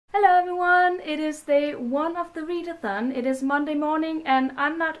everyone, it is day 1 of the readathon. It is Monday morning and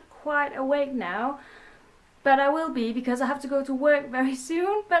I'm not quite awake now, but I will be because I have to go to work very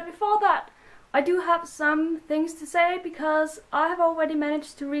soon. But before that, I do have some things to say because I have already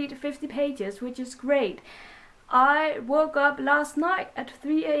managed to read 50 pages, which is great. I woke up last night at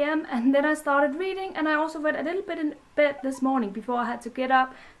 3 AM and then I started reading, and I also read a little bit in bed this morning before I had to get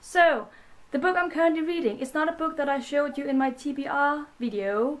up. So the book I'm currently reading is not a book that I showed you in my TBR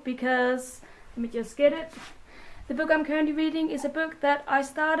video because, let me just get it. The book I'm currently reading is a book that I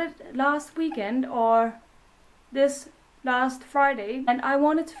started last weekend, or this last Friday, and I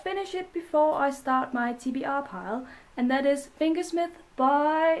wanted to finish it before I start my TBR pile, and that is Fingersmith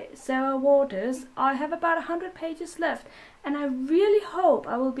by Sarah Waters. I have about 100 pages left and I really hope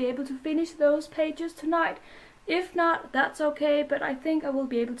I will be able to finish those pages tonight. If not, that's okay, but I think I will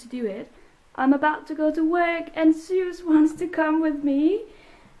be able to do it. I'm about to go to work and Zeus wants to come with me.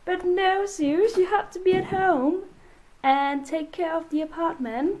 But no, Zeus, you have to be at home and take care of the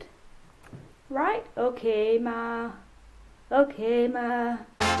apartment. Right? Okay, Ma. Okay, Ma.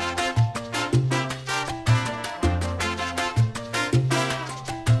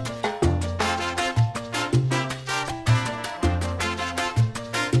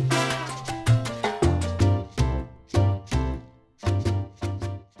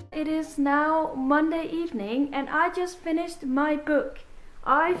 It is now Monday evening and I just finished my book.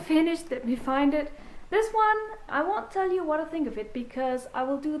 I finished, let me find it. This one, I won't tell you what I think of it because I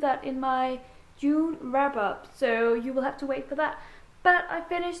will do that in my June wrap up, so you will have to wait for that. But I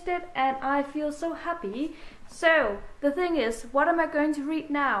finished it and I feel so happy. So the thing is, what am I going to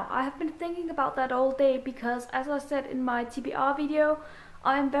read now? I have been thinking about that all day because, as I said in my TBR video,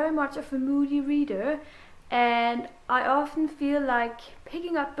 I am very much of a moody reader. And I often feel like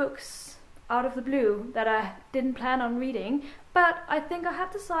picking up books out of the blue that I didn't plan on reading. But I think I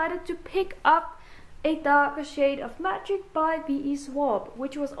have decided to pick up A Darker Shade of Magic by V.E. Schwab,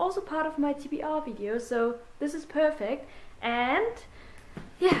 which was also part of my TBR video, so this is perfect. And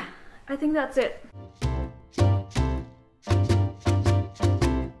yeah, I think that's it.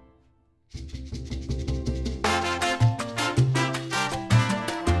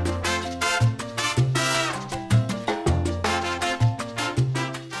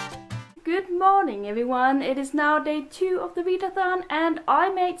 Good morning everyone, it is now day 2 of the readathon and I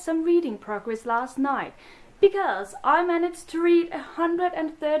made some reading progress last night because I managed to read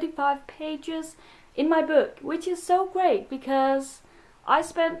 135 pages in my book, which is so great because I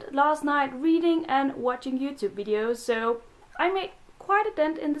spent last night reading and watching YouTube videos, so I made quite a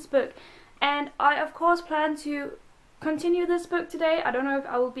dent in this book. And I of course plan to continue this book today. I don't know if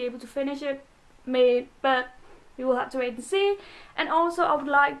I will be able to finish it, but we will have to wait and see. And also I would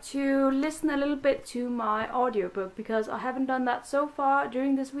like to listen a little bit to my audiobook because I haven't done that so far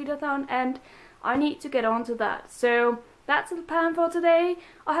during this readathon and I need to get on to that. So that's the plan for today.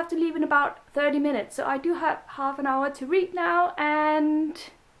 I have to leave in about 30 minutes, so I do have half an hour to read now and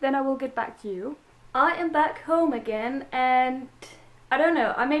then I will get back to you. I am back home again and I don't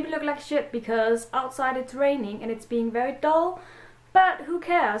know, I maybe look like shit because outside it's raining and it's being very dull. But who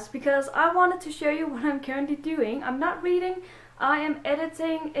cares, because I wanted to show you what I'm currently doing. I'm not reading, I am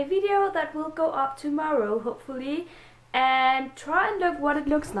editing a video that will go up tomorrow, hopefully. And try and look what it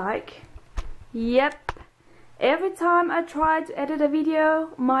looks like. Yep. Every time I try to edit a video,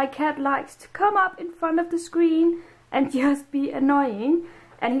 my cat likes to come up in front of the screen and just be annoying.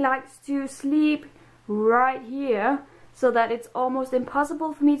 And he likes to sleep right here, so that it's almost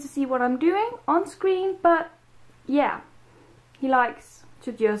impossible for me to see what I'm doing on screen, but yeah. He likes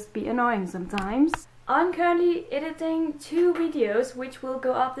to just be annoying sometimes. I'm currently editing 2 videos which will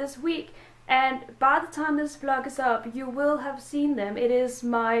go up this week, and by the time this vlog is up you will have seen them. It is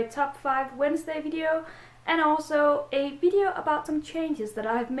my top 5 Wednesday video and also a video about some changes that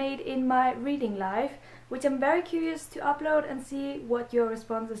I have made in my reading life, which I'm very curious to upload and see what your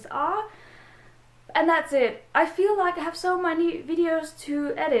responses are. And that's it. I feel like I have so many videos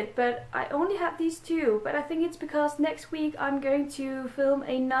to edit, but I only have these 2. But I think it's because next week I'm going to film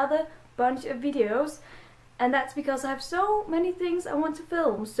another bunch of videos. And that's because I have so many things I want to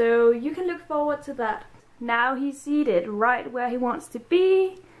film. So you can look forward to that. Now he's seated right where he wants to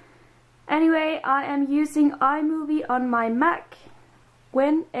be. Anyway, I am using iMovie on my Mac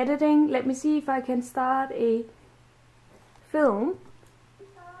when editing. Let me see if I can start a film.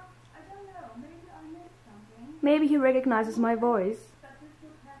 Maybe he recognizes my voice.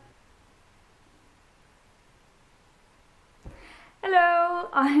 Hello,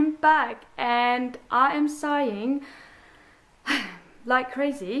 I'm back and I am sighing like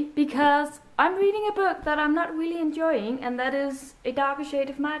crazy because I'm reading a book that I'm not really enjoying, and that is A Darker Shade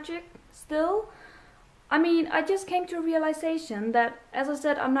of Magic still. I mean, I just came to a realization that, as I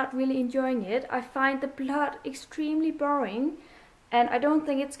said, I'm not really enjoying it. I find the plot extremely boring, and I don't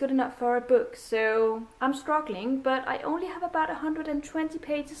think it's good enough for a book, so I'm struggling, but I only have about 120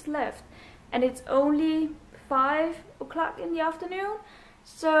 pages left, and it's only 5 o'clock in the afternoon,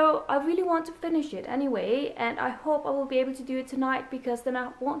 so I really want to finish it anyway, and I hope I will be able to do it tonight, because then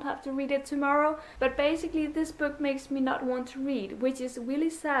I won't have to read it tomorrow. But basically this book makes me not want to read, which is really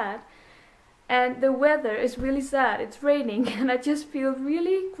sad. And the weather is really sad. It's raining and I just feel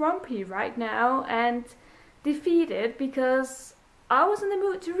really grumpy right now and defeated, because I was in the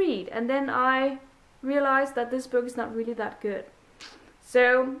mood to read and then I realized that this book is not really that good.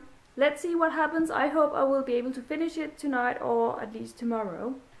 So let's see what happens. I hope I will be able to finish it tonight, or at least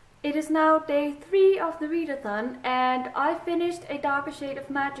tomorrow. It is now day 3 of the readathon, and I finished A Darker Shade of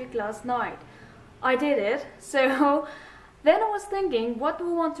Magic last night. I did it. So then I was thinking, what do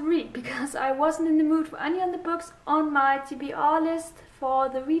I want to read? Because I wasn't in the mood for any of the books on my TBR list for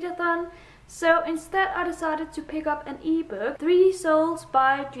the readathon. So instead I decided to pick up an ebook, 3 Souls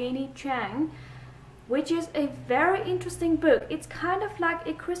by Janie Chang, which is a very interesting book. It's kind of like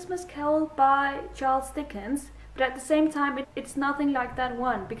A Christmas Carol by Charles Dickens, but at the same time it's nothing like that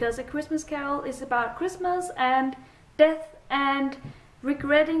one, because A Christmas Carol is about Christmas and death and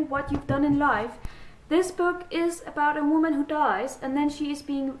regretting what you've done in life. This book is about a woman who dies, and then she is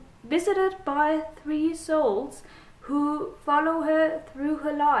being visited by 3 souls who follow her through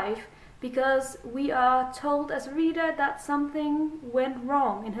her life, because we are told as a reader that something went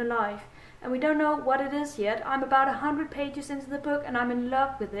wrong in her life. And we don't know what it is yet. I'm about 100 pages into the book and I'm in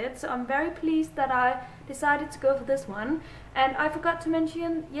love with it, so I'm very pleased that I decided to go for this one. And I forgot to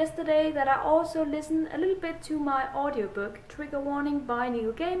mention yesterday that I also listened a little bit to my audiobook, Trigger Warning by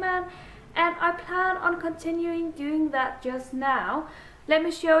Neil Gaiman, and I plan on continuing doing that just now. Let me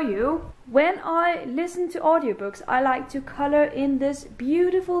show you. When I listen to audiobooks, I like to color in this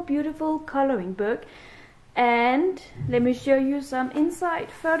beautiful, beautiful coloring book. And let me show you some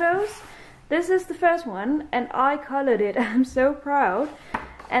inside photos. This is the first one, and I colored it. I'm so proud.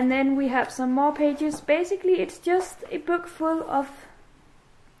 And then we have some more pages. Basically, it's just a book full of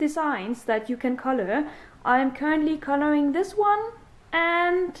designs that you can color. I'm currently coloring this one,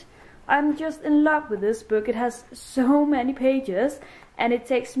 and I'm just in love with this book. It has so many pages, and it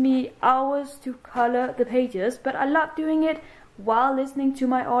takes me hours to color the pages, but I love doing it while listening to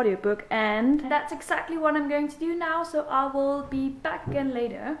my audiobook, and that's exactly what I'm going to do now, so I will be back again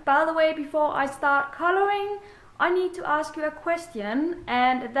later. By the way, before I start coloring, I need to ask you a question,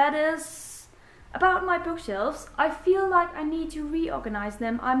 and that is about my bookshelves. I feel like I need to reorganize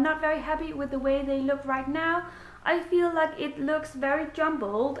them. I'm not very happy with the way they look right now. I feel like it looks very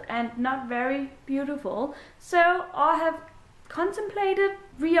jumbled and not very beautiful, so I have contemplated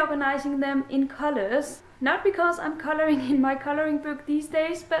reorganizing them in colors. Not because I'm coloring in my coloring book these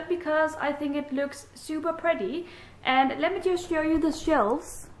days, but because I think it looks super pretty. And let me just show you the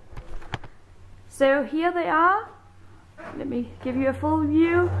shelves. So here they are. Let me give you a full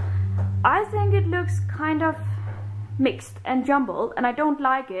view. I think it looks kind of mixed and jumbled, and I don't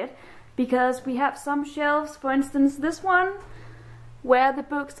like it, because we have some shelves, for instance this one, where the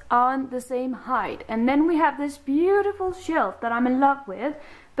books aren't the same height, and then we have this beautiful shelf that I'm in love with,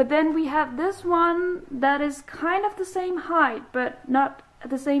 but then we have this one that is kind of the same height but not at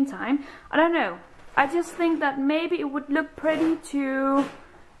the same time. I don't know, I just think that maybe it would look pretty to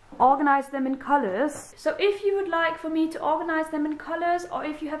organize them in colors. So if you would like for me to organize them in colors, or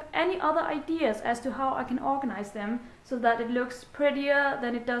if you have any other ideas as to how I can organize them so that it looks prettier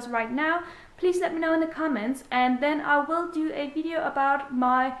than it does right now, please let me know in the comments, and then I will do a video about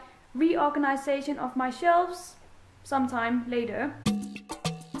my reorganization of my shelves sometime later.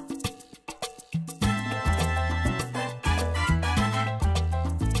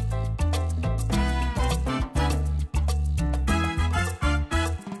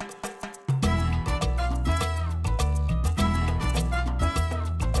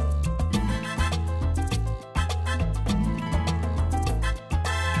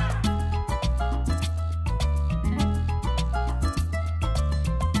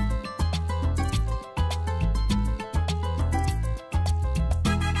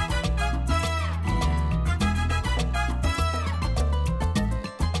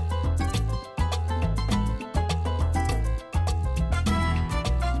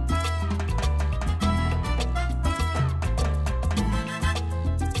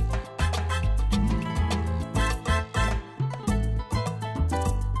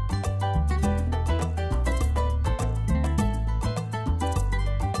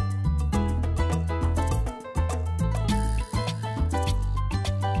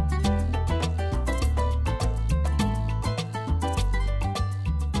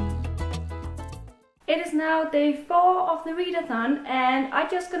 now day 4 of the readathon and I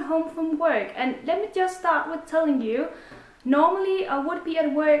just got home from work. And let me just start with telling you, normally I would be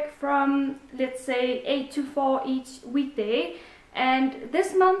at work from, let's say, 8 to 4 each weekday. And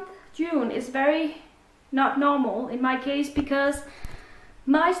this month, June, is very not normal in my case because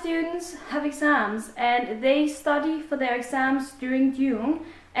my students have exams and they study for their exams during June.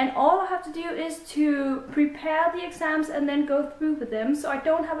 And all I have to do is to prepare the exams and then go through with them. So I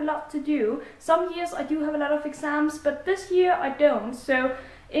don't have a lot to do. Some years I do have a lot of exams, but this year I don't. So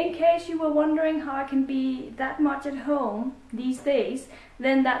in case you were wondering how I can be that much at home these days,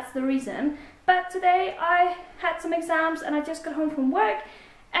 then that's the reason. But today I had some exams and I just got home from work.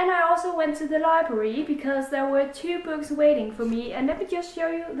 And I also went to the library because there were 2 books waiting for me. And let me just show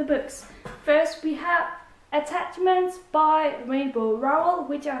you the books. First we have Attachments by Renee Ahdieh,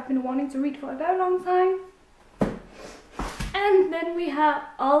 which I've been wanting to read for a very long time. And then we have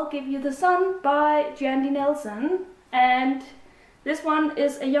I'll Give You the Sun by Jennifer Donnelly. And this one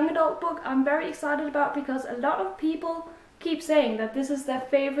is a young adult book I'm very excited about because a lot of people keep saying that this is their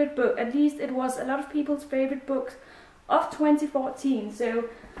favorite book. At least it was a lot of people's favorite books of 2014. So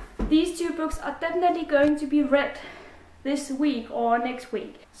these 2 books are definitely going to be read this week or next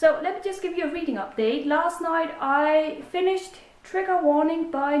week. So let me just give you a reading update. Last night I finished Trigger Warning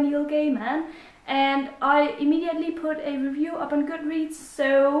by Neil Gaiman and I immediately put a review up on Goodreads,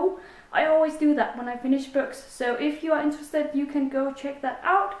 so I always do that when I finish books. So if you are interested, you can go check that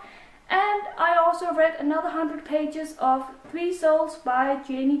out. And I also read another 100 pages of 3 Souls by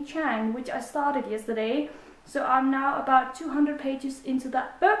Jenny Chang, which I started yesterday. So I'm now about 200 pages into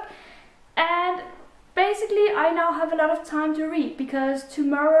that book. And basically, I now have a lot of time to read because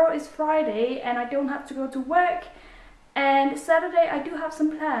tomorrow is Friday and I don't have to go to work. And Saturday I do have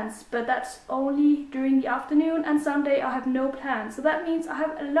some plans, but that's only during the afternoon, and Sunday I have no plans. So that means I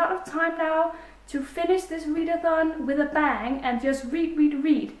have a lot of time now to finish this readathon with a bang and just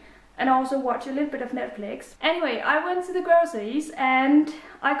read. And also watch a little bit of Netflix. Anyway, I went to the groceries and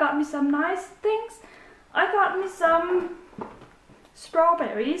I got me some nice things. I got me some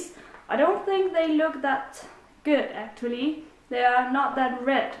strawberries. I don't think they look that good actually. They are not that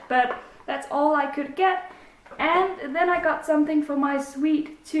red, but that's all I could get. And then I got something for my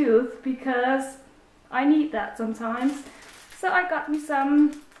sweet tooth because I need that sometimes. So I got me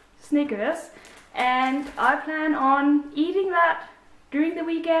some Snickers and I plan on eating that during the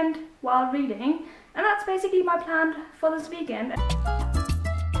weekend while reading. And that's basically my plan for this weekend.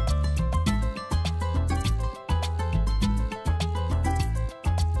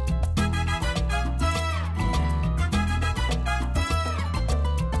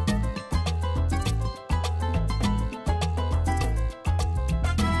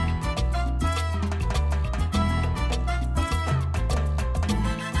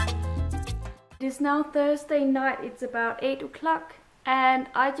 It is now Thursday night, it's about 8 o'clock and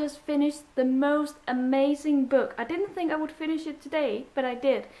I just finished the most amazing book. I didn't think I would finish it today, but I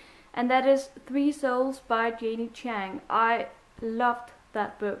did. And that is 3 Souls by Jenny Chang. I loved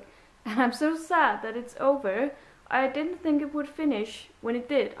that book and I'm so sad that it's over. I didn't think it would finish when it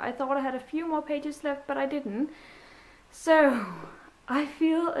did. I thought I had a few more pages left, but I didn't. So I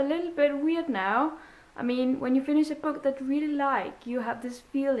feel a little bit weird now. I mean, when you finish a book that you really like, you have this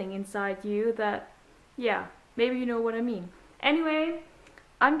feeling inside you that, yeah, maybe you know what I mean. Anyway,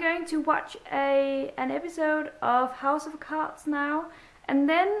 I'm going to watch an episode of House of Cards now, and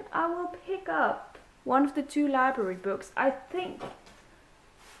then I will pick up one of the 2 library books. I think,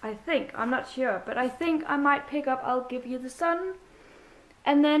 I'm not sure, but I think I might pick up I'll Give You the Sun,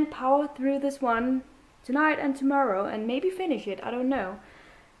 and then power through this one tonight and tomorrow, and maybe finish it, I don't know.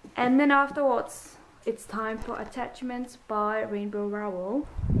 And then afterwards, it's time for Attachments by Renee Ahdieh.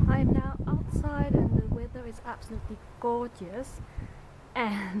 I am now outside and the weather is absolutely gorgeous.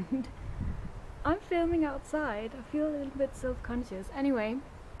 And I'm filming outside. I feel a little bit self-conscious. Anyway,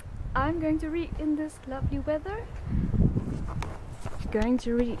 I'm going to read in this lovely weather. Going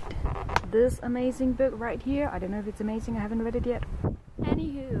to read this amazing book right here. I don't know if it's amazing, I haven't read it yet.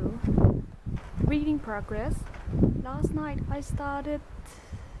 Anywho, reading progress. Last night I started,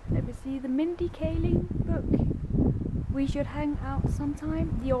 let me see, the Mindy Kaling book, We Should Hang Out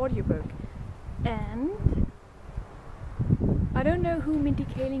Sometime, the audiobook. And I don't know who Mindy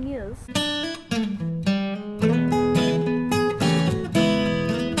Kaling is.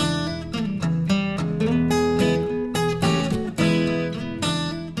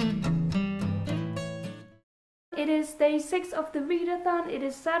 It is day 6 of the readathon, it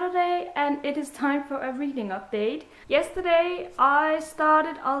is Saturday and it is time for a reading update. Yesterday I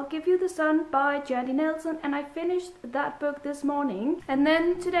started I'll Give You the Sun by Jennifer Donnelly and I finished that book this morning. And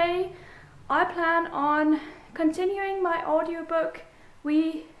then today I plan on continuing my audiobook.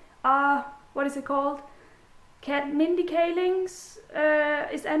 We are, what is it called? Cat Mindy Kalings.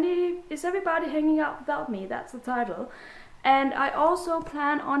 Is everybody hanging out without me? That's the title. And I also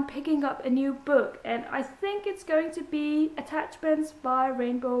plan on picking up a new book, and I think it's going to be Attachments by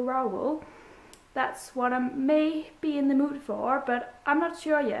Rainbow Rowell. That's what I may be in the mood for, but I'm not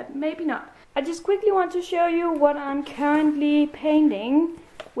sure yet. Maybe not. I just quickly want to show you what I'm currently painting,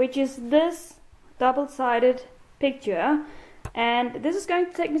 which is this double-sided picture. And this is going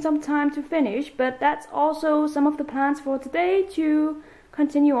to take me some time to finish, but that's also some of the plans for today, to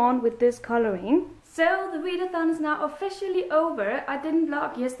continue on with this coloring. So the readathon is now officially over. I didn't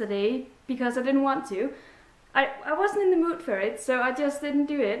vlog yesterday because I didn't want to. I wasn't in the mood for it, so I just didn't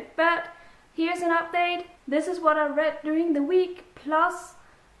do it. But here's an update. This is what I read during the week, plus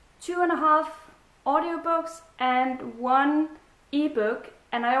 2.5 audiobooks and 1 ebook,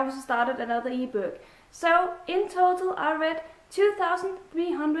 and I also started another ebook. So in total I read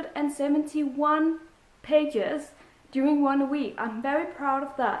 2,371 pages during 1 week. I'm very proud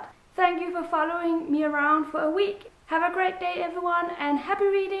of that. Thank you for following me around for a week. Have a great day everyone, and happy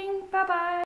reading. Bye bye.